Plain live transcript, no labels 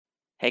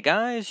Hey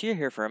guys, you're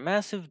here for a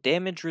massive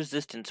damage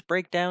resistance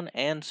breakdown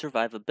and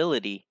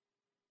survivability.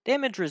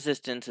 Damage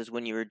resistance is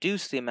when you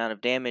reduce the amount of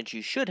damage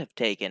you should have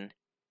taken.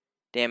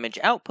 Damage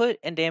output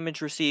and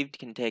damage received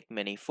can take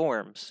many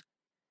forms.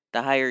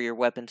 The higher your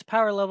weapon's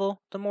power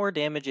level, the more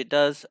damage it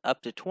does,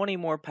 up to 20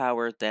 more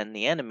power than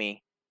the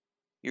enemy.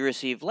 You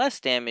receive less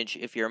damage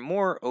if you're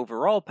more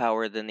overall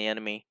power than the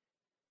enemy.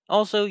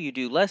 Also, you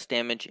do less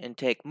damage and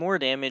take more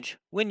damage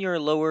when you're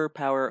lower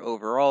power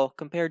overall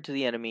compared to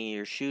the enemy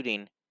you're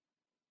shooting.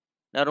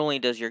 Not only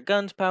does your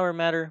gun's power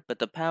matter, but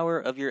the power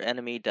of your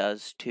enemy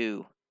does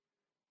too.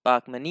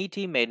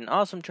 Bachmaniti made an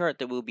awesome chart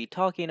that we'll be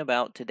talking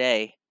about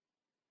today.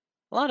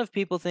 A lot of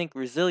people think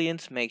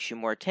resilience makes you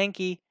more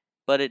tanky,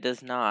 but it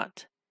does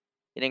not.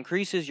 It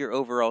increases your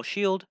overall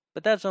shield,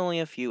 but that's only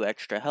a few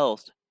extra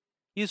health.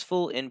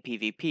 Useful in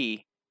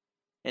PvP.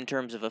 In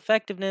terms of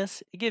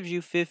effectiveness, it gives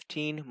you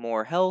 15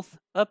 more health,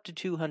 up to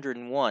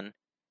 201,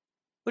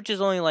 which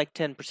is only like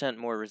 10%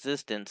 more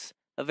resistance,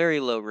 a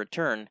very low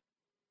return.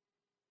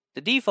 The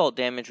default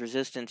damage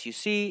resistance you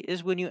see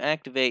is when you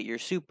activate your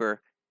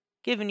super,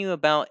 giving you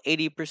about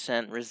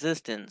 80%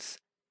 resistance,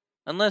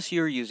 unless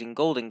you're using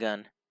Golden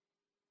Gun.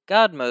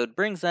 God mode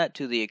brings that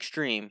to the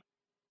extreme.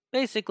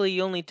 Basically,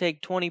 you only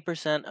take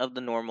 20% of the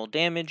normal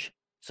damage,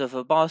 so if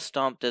a boss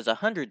stomp does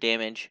 100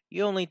 damage,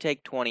 you only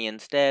take 20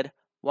 instead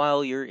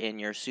while you're in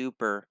your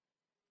super,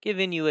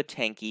 giving you a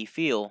tanky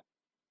feel.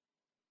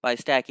 By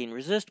stacking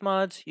resist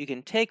mods, you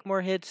can take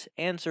more hits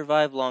and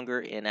survive longer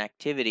in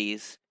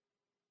activities.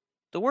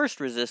 The worst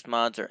resist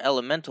mods are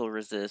elemental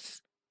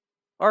resists.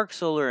 Arc,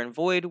 Solar, and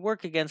Void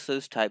work against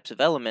those types of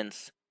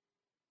elements.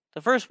 The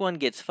first one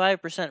gets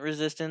 5%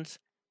 resistance,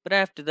 but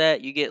after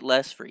that you get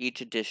less for each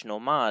additional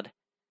mod.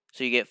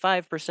 So you get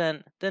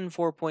 5%, then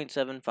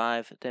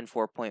 4.75, then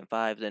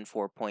 4.5, then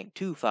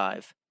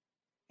 4.25.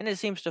 And it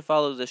seems to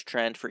follow this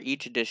trend for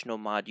each additional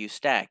mod you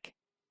stack.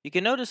 You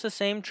can notice the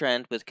same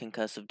trend with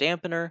Concussive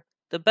Dampener,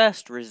 the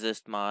best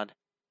resist mod.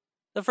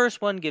 The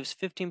first one gives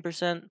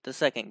 15%, the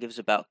second gives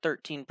about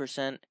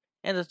 13%,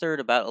 and the third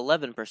about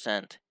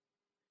 11%.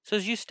 So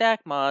as you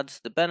stack mods,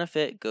 the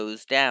benefit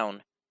goes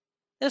down.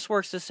 This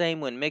works the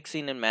same when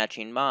mixing and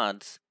matching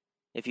mods.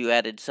 If you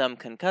added some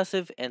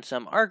concussive and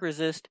some arc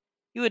resist,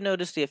 you would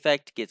notice the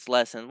effect gets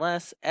less and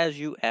less as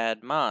you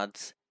add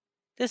mods.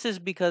 This is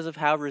because of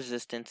how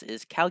resistance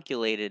is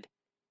calculated.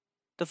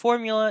 The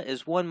formula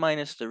is 1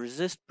 minus the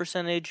resist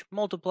percentage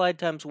multiplied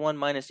times 1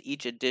 minus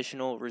each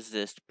additional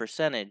resist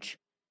percentage.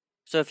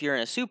 So if you're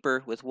in a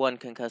super with 1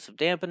 concussive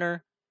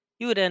dampener,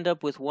 you would end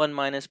up with 1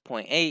 minus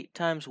 0.8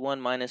 times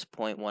 1 minus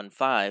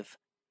 0.15.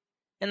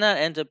 And that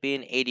ends up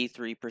being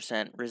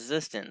 83%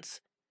 resistance,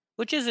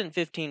 which isn't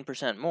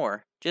 15%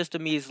 more, just a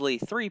measly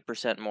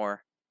 3%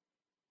 more.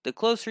 The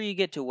closer you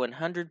get to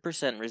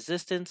 100%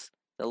 resistance,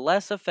 the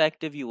less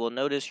effective you will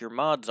notice your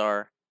mods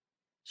are.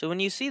 So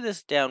when you see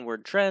this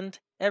downward trend,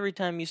 every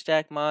time you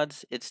stack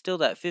mods, it's still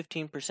that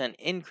 15%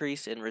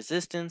 increase in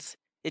resistance,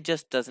 it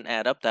just doesn't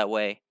add up that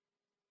way.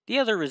 The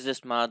other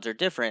resist mods are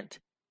different.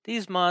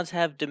 These mods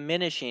have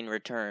diminishing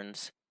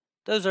returns.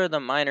 Those are the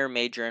minor,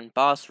 major, and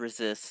boss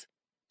resists.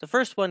 The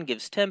first one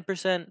gives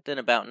 10%, then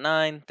about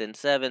 9, then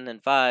 7, then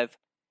 5,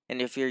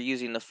 and if you're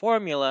using the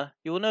formula,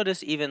 you will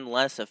notice even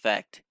less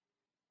effect.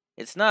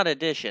 It's not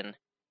addition.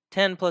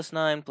 10 plus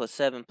 9 plus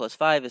 7 plus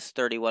 5 is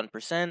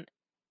 31%,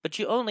 but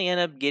you only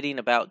end up getting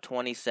about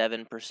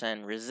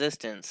 27%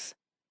 resistance.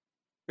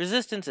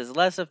 Resistance is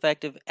less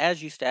effective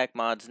as you stack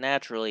mods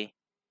naturally.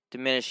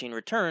 Diminishing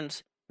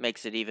returns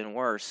makes it even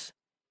worse.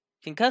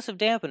 Concussive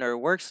Dampener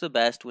works the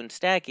best when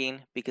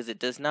stacking because it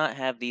does not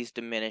have these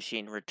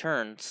diminishing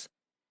returns.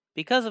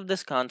 Because of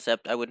this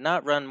concept, I would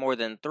not run more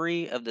than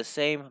 3 of the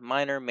same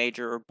minor,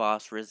 major, or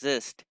boss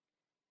resist.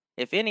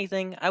 If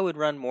anything, I would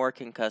run more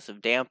concussive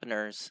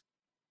dampeners.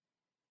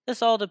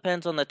 This all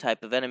depends on the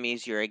type of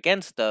enemies you're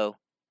against though.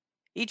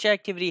 Each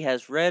activity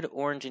has red,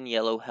 orange, and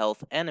yellow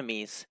health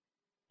enemies.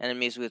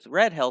 Enemies with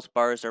red health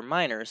bars are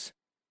minors.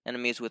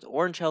 Enemies with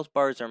orange health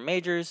bars are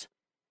majors.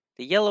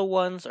 The yellow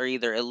ones are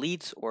either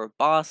elites or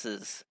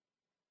bosses.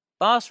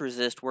 Boss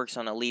resist works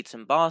on elites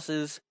and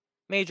bosses.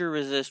 Major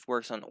resist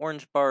works on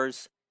orange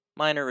bars.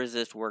 Minor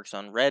resist works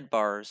on red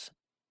bars.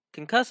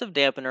 Concussive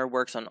Dampener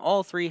works on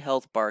all 3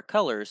 health bar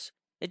colors.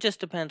 It just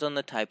depends on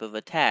the type of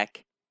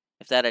attack.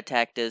 If that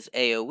attack does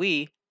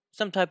AoE,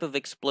 some type of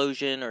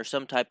explosion or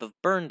some type of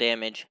burn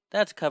damage,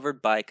 that's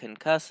covered by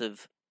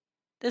Concussive.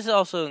 This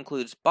also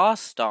includes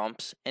boss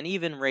stomps and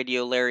even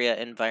radiolaria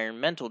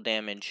environmental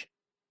damage.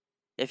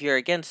 If you're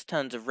against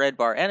tons of red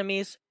bar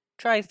enemies,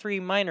 try 3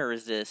 minor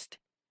resist.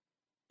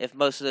 If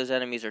most of those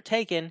enemies are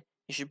taken,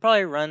 you should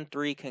probably run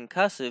 3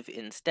 concussive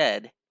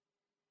instead.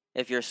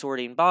 If you're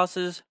sorting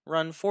bosses,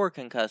 run 4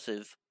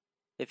 concussive.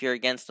 If you're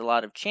against a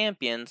lot of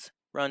champions,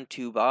 run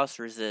 2 boss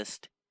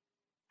resist.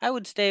 I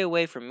would stay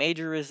away from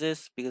major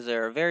resists because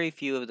there are very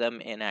few of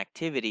them in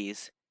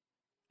activities.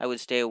 I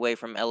would stay away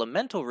from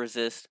elemental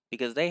resists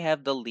because they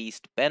have the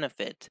least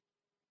benefit.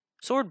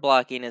 Sword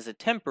blocking is a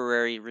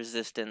temporary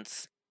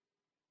resistance.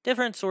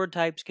 Different sword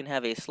types can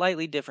have a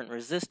slightly different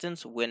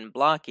resistance when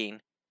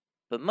blocking.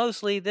 but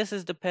mostly this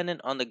is dependent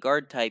on the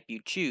guard type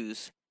you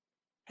choose.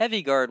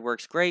 Heavy guard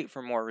works great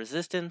for more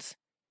resistance.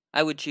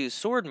 I would choose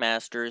Sword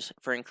Masters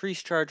for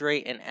increased charge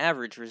rate and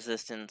average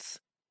resistance.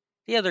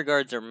 The other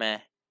guards are meh.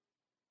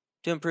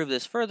 To improve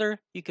this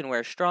further, you can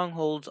wear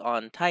Strongholds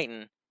on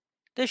Titan.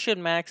 This should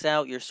max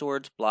out your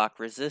sword's block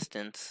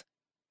resistance.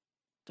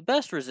 The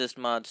best resist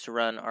mods to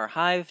run are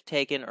Hive,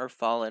 Taken, or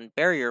Fallen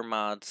barrier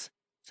mods,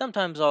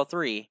 sometimes all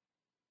three.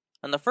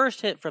 On the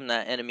first hit from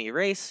that enemy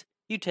race,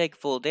 you take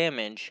full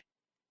damage.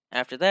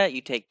 After that,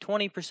 you take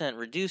 20%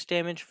 reduced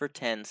damage for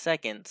 10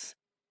 seconds.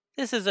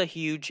 This is a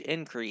huge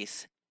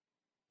increase.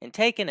 And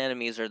Taken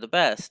enemies are the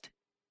best.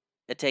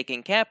 A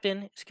Taken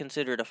Captain is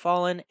considered a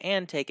Fallen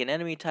and Taken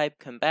enemy type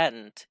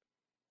combatant.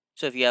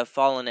 So if you have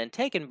Fallen and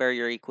Taken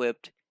barrier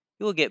equipped,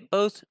 you will get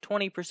both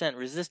 20%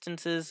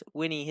 resistances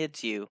when he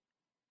hits you.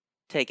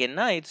 Taken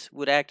Knights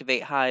would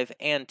activate Hive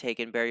and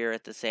Taken barrier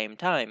at the same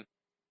time.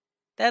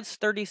 That's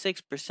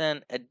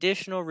 36%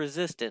 additional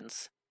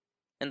resistance.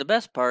 And the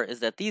best part is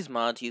that these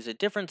mods use a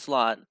different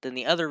slot than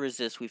the other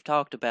resists we've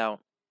talked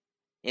about.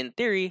 In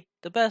theory,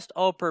 the best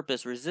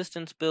all-purpose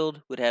resistance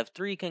build would have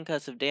 3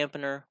 concussive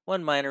dampener,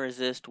 1 minor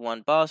resist,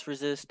 1 boss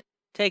resist,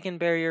 Taken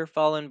barrier,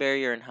 Fallen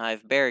barrier, and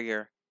Hive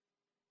barrier.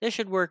 This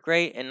should work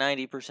great in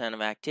 90%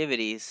 of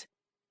activities.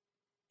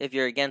 If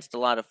you're against a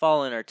lot of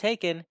Fallen or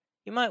Taken,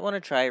 you might want to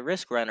try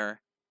Risk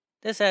Runner.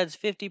 This adds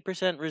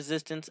 50%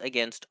 resistance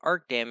against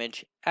arc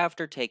damage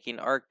after taking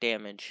arc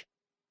damage.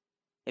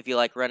 If you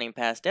like running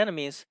past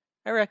enemies,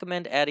 I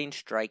recommend adding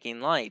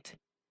Striking Light.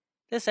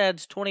 This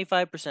adds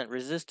 25%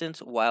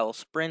 resistance while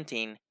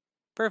sprinting,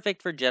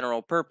 perfect for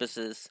general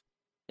purposes.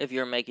 If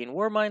you're making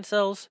Warmind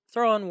cells,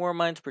 throw on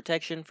Warmind's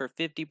protection for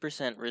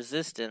 50%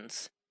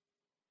 resistance.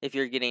 If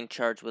you're getting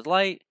charged with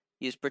light,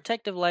 use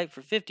Protective Light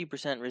for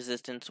 50%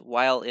 resistance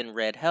while in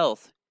red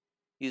health.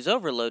 Use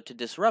Overload to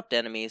disrupt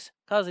enemies,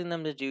 causing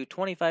them to do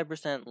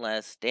 25%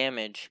 less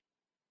damage.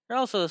 There are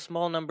also a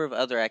small number of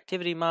other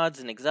activity mods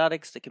and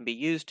exotics that can be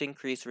used to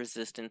increase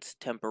resistance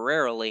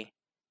temporarily.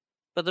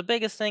 But the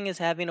biggest thing is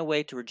having a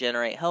way to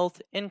regenerate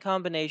health in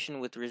combination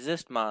with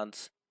resist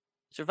mods.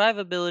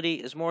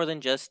 Survivability is more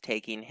than just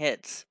taking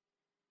hits.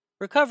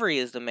 Recovery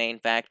is the main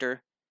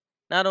factor.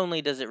 Not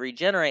only does it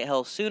regenerate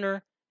health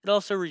sooner, it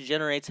also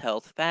regenerates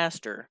health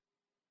faster.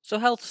 So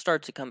health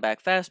starts to come back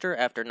faster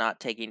after not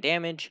taking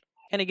damage,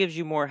 and it gives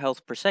you more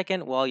health per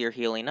second while you're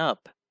healing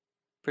up.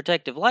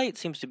 Protective Light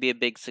seems to be a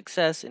big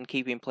success in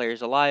keeping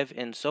players alive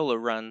in solo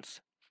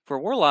runs. For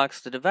Warlocks,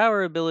 the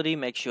Devour ability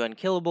makes you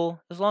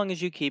unkillable as long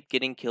as you keep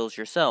getting kills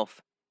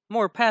yourself. A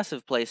more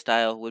passive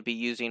playstyle would be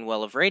using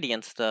Well of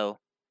Radiance though.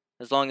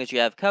 As long as you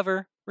have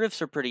cover,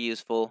 Rifts are pretty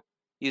useful.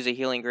 Use a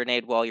healing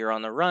grenade while you're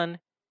on the run,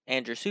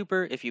 and your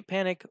super if you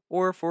panic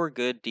or for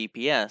good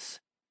DPS.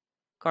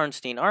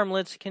 Karnstein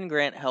Armlets can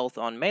grant health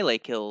on melee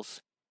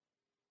kills.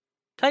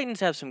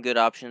 Titans have some good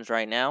options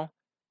right now.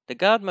 The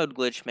God Mode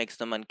glitch makes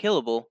them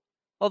unkillable,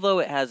 although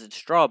it has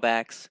its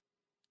drawbacks.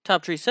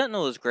 Top Tree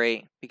Sentinel is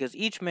great because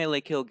each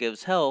melee kill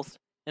gives health,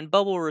 and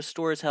Bubble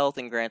restores health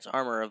and grants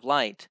Armor of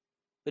Light.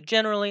 But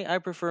generally, I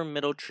prefer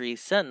Middle Tree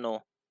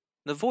Sentinel.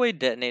 The Void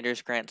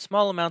Detonators grant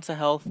small amounts of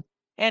health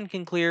and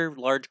can clear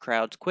large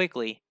crowds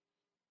quickly.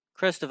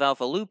 Crest of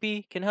Alpha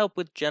Lupi can help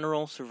with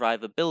general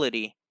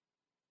survivability.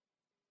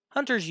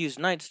 Hunters use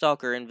Night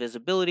Stalker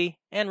invisibility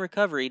and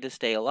recovery to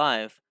stay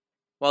alive.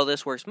 While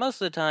this works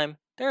most of the time,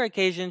 there are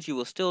occasions you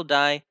will still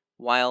die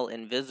while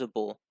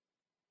invisible.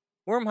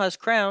 Wormhusk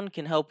Crown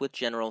can help with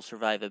general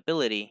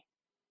survivability.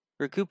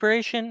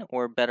 Recuperation,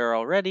 or better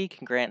already,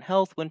 can grant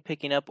health when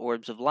picking up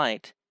Orbs of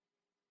Light.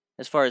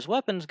 As far as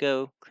weapons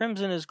go,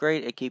 Crimson is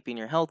great at keeping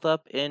your health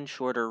up in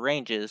shorter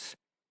ranges.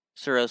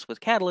 Suros with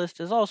Catalyst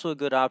is also a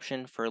good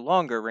option for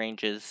longer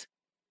ranges.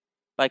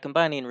 By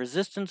combining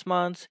resistance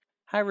mods,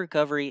 high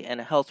recovery,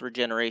 and a health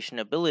regeneration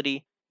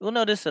ability, you will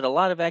notice that a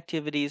lot of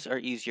activities are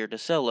easier to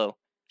solo,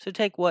 so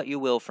take what you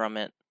will from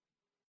it.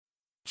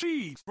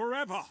 Cheese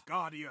forever,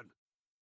 Guardian!